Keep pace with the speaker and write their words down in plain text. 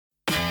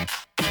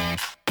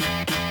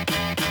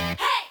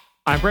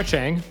I'm Brett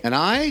Chang. And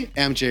I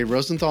am Jay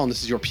Rosenthal, and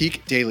this is your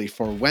Peak Daily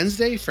for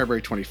Wednesday,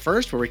 February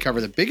 21st, where we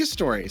cover the biggest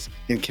stories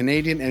in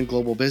Canadian and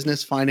global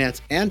business,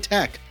 finance, and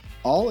tech,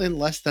 all in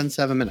less than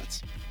 7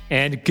 minutes.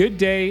 And good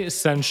day,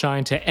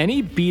 sunshine, to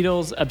any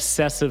Beatles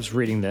obsessives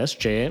reading this.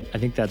 Jay, I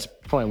think that's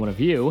probably one of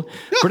you.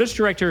 Yeah. British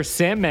director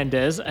Sam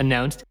Mendes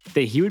announced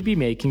that he would be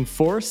making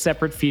 4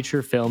 separate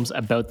feature films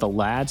about the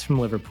lads from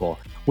Liverpool,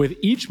 with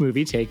each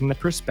movie taking the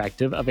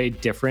perspective of a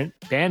different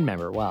band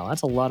member. Wow,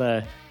 that's a lot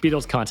of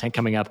Beatles content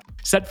coming up.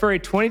 Set for a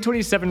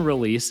 2027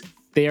 release,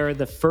 they are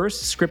the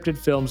first scripted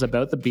films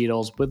about the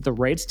Beatles with the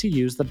rights to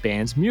use the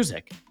band's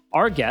music.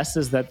 Our guess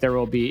is that there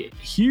will be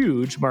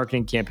huge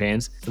marketing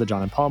campaigns for the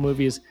John and Paul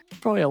movies,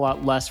 probably a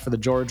lot less for the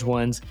George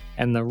ones,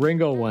 and the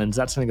Ringo ones,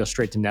 that's going to go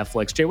straight to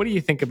Netflix. Jay, what do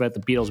you think about the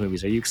Beatles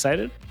movies? Are you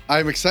excited?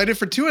 I'm excited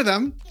for 2 of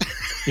them.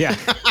 Yeah.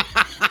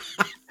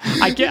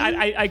 I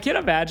can't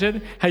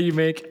imagine how you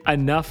make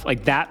enough,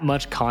 like that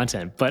much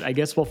content, but I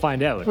guess we'll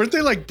find out. Weren't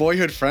they like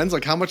boyhood friends?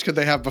 Like how much could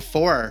they have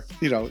before,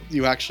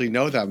 you actually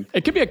know them?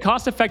 It could be a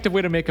cost-effective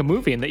way to make a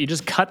movie in that you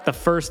just cut the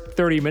first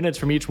 30 minutes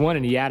from each one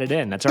and you add it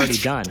in. That's already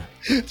done.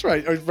 That's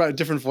right. Or a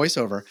different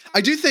voiceover.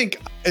 I do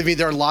think,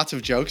 there are lots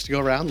of jokes to go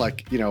around.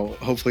 Like,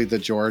 hopefully the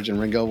George and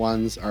Ringo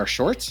ones are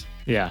shorts.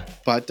 Yeah.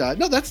 But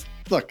no,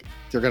 look,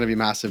 they're going to be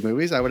massive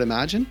movies, I would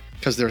imagine,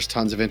 because there's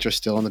tons of interest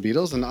still in the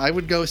Beatles. And I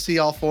would go see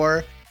all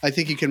 4. I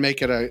think you can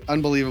make it an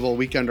unbelievable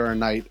weekend or a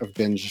night of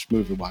binge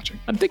movie watching.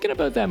 I'm thinking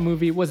about that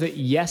movie. Was it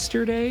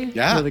Yesterday?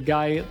 Yeah. Where the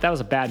guy, that was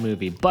a bad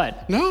movie,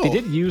 but no, they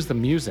did use the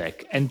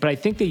music. But I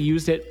think they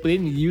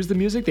didn't use the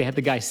music. They had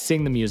the guy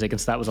sing the music,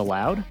 and so that was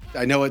allowed.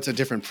 I know it's a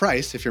different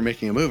price if you're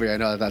making a movie. I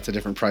know that's a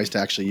different price to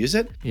actually use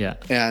it. Yeah.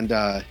 And,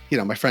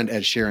 my friend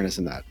Ed Sheeran is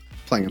in that.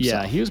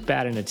 Yeah, he was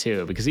bad in it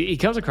too, because he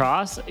comes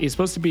across, he's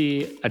supposed to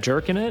be a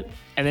jerk in it,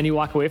 and then you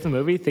walk away from the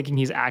movie thinking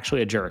he's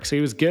actually a jerk. So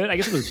he was good. I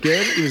guess it was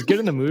good. He was good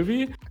in the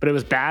movie, but it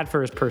was bad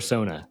for his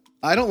persona.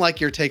 I don't like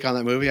your take on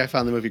that movie. I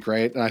found the movie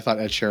great, and I thought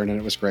Ed Sheeran in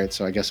it was great.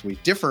 So I guess we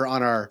differ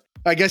on our...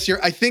 I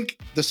think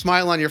the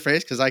smile on your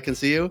face, because I can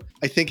see you,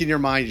 I think in your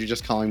mind you're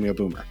just calling me a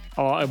boomer.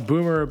 Oh, a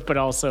boomer, but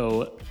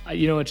also,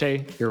 you know what,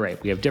 Jay? You're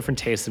right. We have different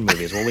tastes in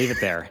movies. We'll leave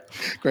it there.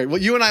 Great.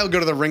 Well, you and I will go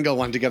to the Ringo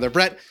one together.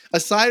 Brett,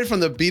 aside from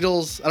the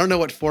Beatles, I don't know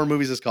what 4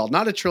 movies is called.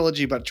 Not a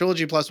trilogy, but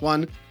trilogy plus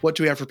 1. What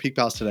do we have for Peak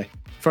Pals today?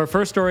 For our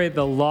first story,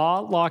 the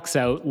law locks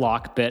out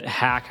LockBit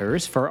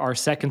hackers. For our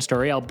second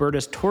story,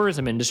 Alberta's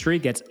tourism industry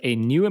gets a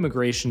new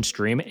immigration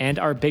stream, and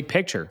our big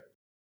picture.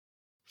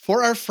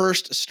 For our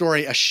first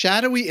story, a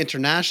shadowy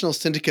international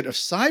syndicate of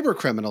cyber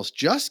criminals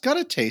just got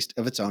a taste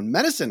of its own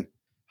medicine.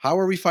 How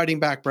are we fighting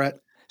back, Brett?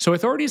 So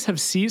authorities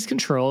have seized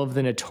control of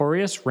the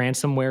notorious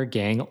ransomware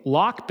gang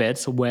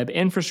LockBit's web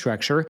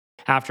infrastructure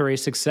after a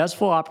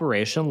successful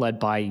operation led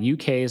by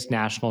UK's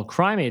National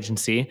Crime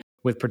Agency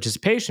with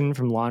participation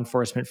from law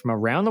enforcement from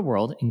around the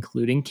world,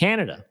 including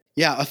Canada.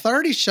 Yeah,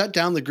 authorities shut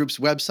down the group's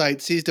website,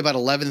 seized about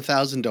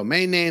 11,000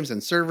 domain names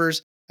and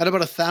servers, and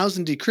about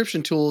 1,000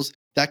 decryption tools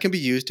that can be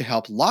used to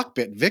help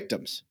LockBit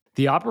victims.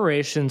 The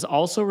operations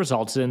also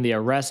resulted in the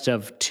arrest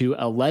of 2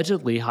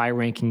 allegedly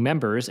high-ranking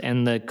members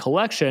and the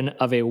collection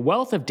of a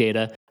wealth of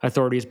data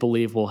authorities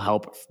believe will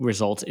help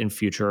result in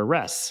future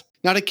arrests.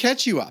 Now, to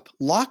catch you up,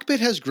 LockBit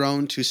has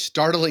grown to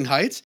startling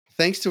heights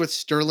thanks to its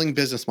sterling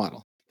business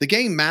model. The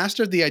gang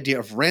mastered the idea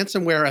of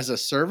ransomware as a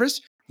service,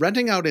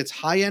 renting out its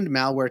high-end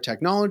malware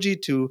technology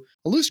to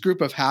a loose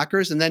group of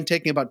hackers and then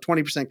taking about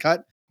 20%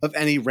 cut of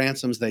any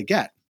ransoms they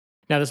get.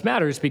 Now, this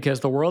matters because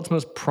the world's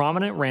most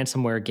prominent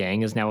ransomware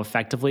gang is now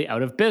effectively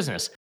out of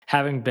business,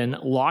 having been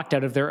locked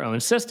out of their own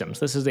systems.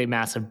 This is a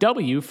massive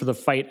W for the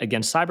fight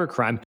against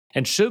cybercrime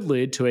and should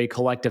lead to a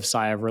collective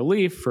sigh of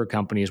relief for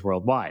companies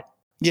worldwide.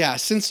 Yeah,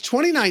 since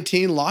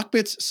 2019,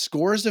 LockBit's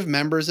scores of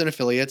members and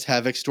affiliates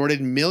have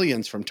extorted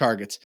millions from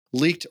targets,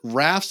 leaked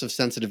rafts of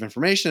sensitive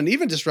information, and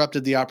even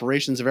disrupted the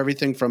operations of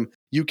everything from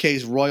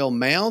UK's Royal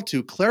Mail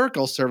to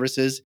clerical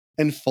services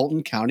in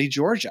Fulton County,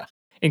 Georgia.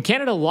 In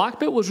Canada,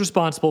 LockBit was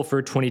responsible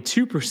for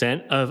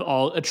 22% of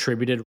all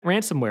attributed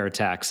ransomware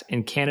attacks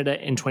in Canada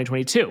in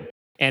 2022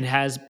 and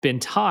has been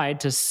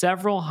tied to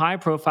several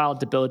high-profile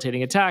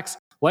debilitating attacks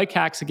like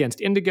hacks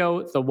against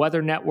Indigo, the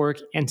Weather Network,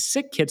 and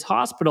Sick Kids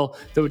Hospital,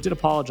 though it did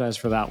apologize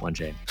for that one,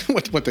 Jane.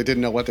 What, they didn't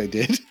know what they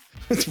did?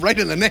 It's right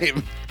in the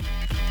name.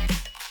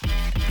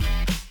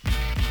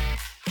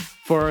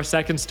 For our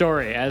second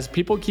story, as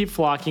people keep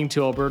flocking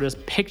to Alberta's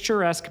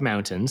picturesque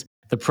mountains,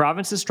 the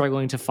province is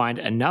struggling to find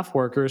enough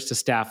workers to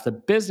staff the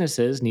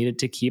businesses needed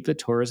to keep the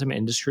tourism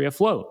industry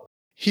afloat.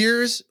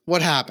 Here's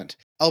what happened.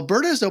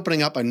 Alberta is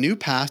opening up a new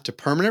path to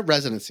permanent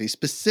residency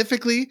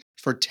specifically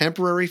for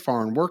temporary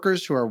foreign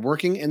workers who are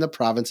working in the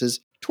province's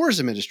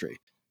tourism industry.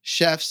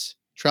 Chefs,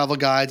 travel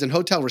guides, and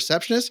hotel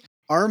receptionists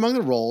are among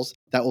the roles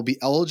that will be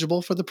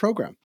eligible for the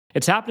program.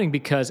 It's happening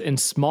because in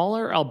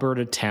smaller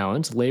Alberta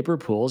towns, labor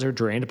pools are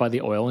drained by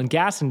the oil and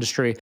gas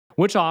industry,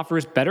 which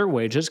offers better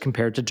wages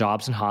compared to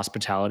jobs in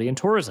hospitality and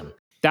tourism.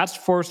 That's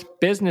forced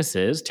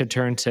businesses to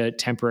turn to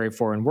temporary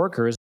foreign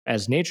workers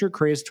as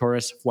nature-crazed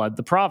tourists flood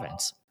the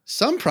province.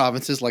 Some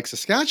provinces like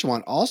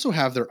Saskatchewan also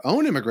have their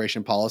own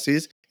immigration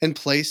policies in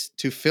place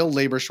to fill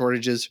labor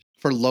shortages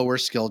for lower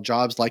skilled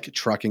jobs like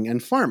trucking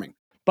and farming.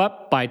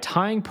 But by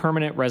tying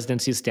permanent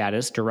residency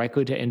status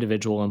directly to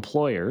individual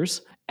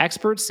employers,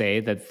 experts say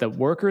that the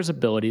workers'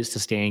 abilities to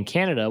stay in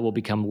Canada will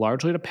become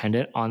largely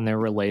dependent on their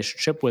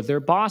relationship with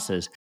their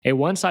bosses, a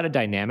one-sided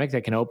dynamic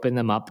that can open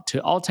them up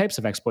to all types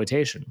of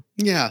exploitation.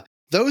 Yeah,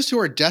 those who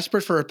are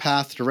desperate for a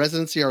path to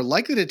residency are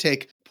likely to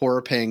take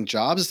poorer paying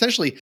jobs,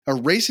 essentially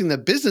erasing the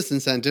business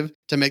incentive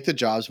to make the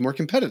jobs more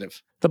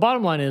competitive. The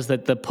bottom line is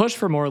that the push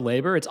for more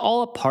labor, it's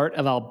all a part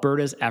of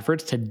Alberta's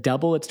efforts to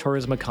double its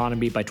tourism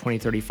economy by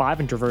 2035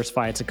 and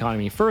diversify its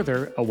economy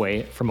further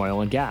away from oil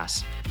and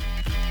gas.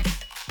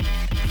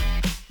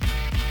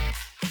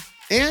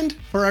 And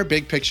for our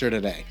big picture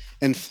today,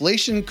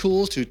 inflation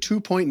cools to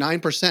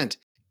 2.9%.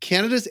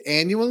 Canada's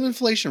annual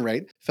inflation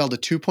rate fell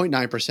to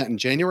 2.9% in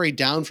January,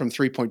 down from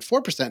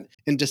 3.4%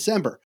 in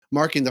December,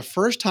 marking the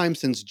first time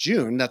since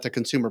June that the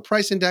Consumer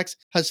Price Index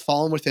has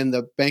fallen within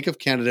the Bank of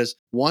Canada's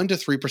 1% to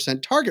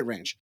 3% target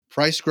range.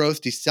 Price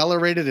growth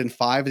decelerated in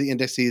 5 of the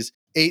index's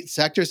 8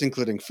 sectors,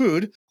 including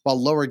food,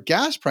 while lower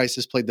gas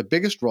prices played the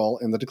biggest role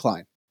in the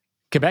decline.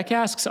 Quebec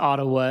asks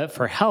Ottawa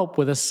for help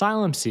with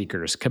asylum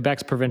seekers.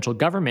 Quebec's provincial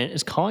government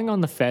is calling on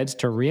the feds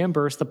to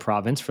reimburse the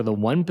province for the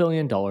 $1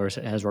 billion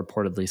it has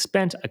reportedly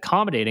spent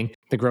accommodating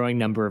the growing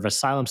number of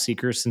asylum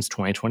seekers since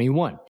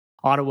 2021.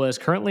 Ottawa is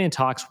currently in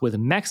talks with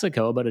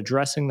Mexico about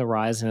addressing the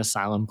rise in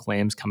asylum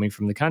claims coming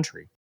from the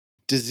country.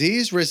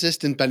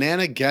 Disease-resistant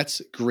banana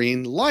gets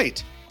green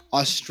light.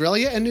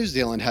 Australia and New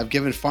Zealand have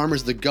given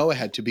farmers the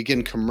go-ahead to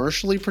begin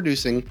commercially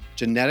producing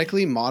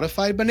genetically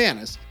modified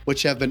bananas,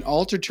 which have been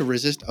altered to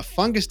resist a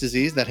fungus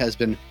disease that has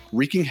been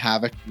wreaking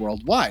havoc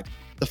worldwide.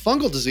 The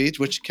fungal disease,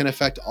 which can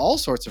affect all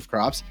sorts of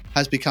crops,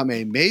 has become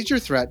a major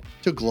threat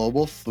to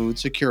global food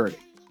security.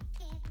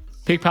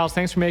 Peak Pals,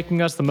 thanks for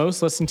making us the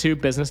most listened to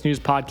business news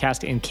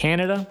podcast in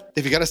Canada.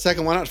 If you got a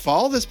second, why not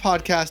follow this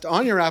podcast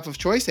on your app of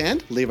choice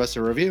and leave us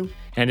a review.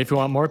 And if you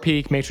want more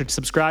Peak, make sure to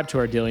subscribe to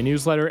our daily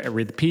newsletter at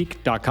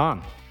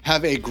readthepeak.com.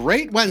 Have a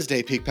great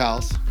Wednesday, Peak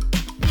Pals.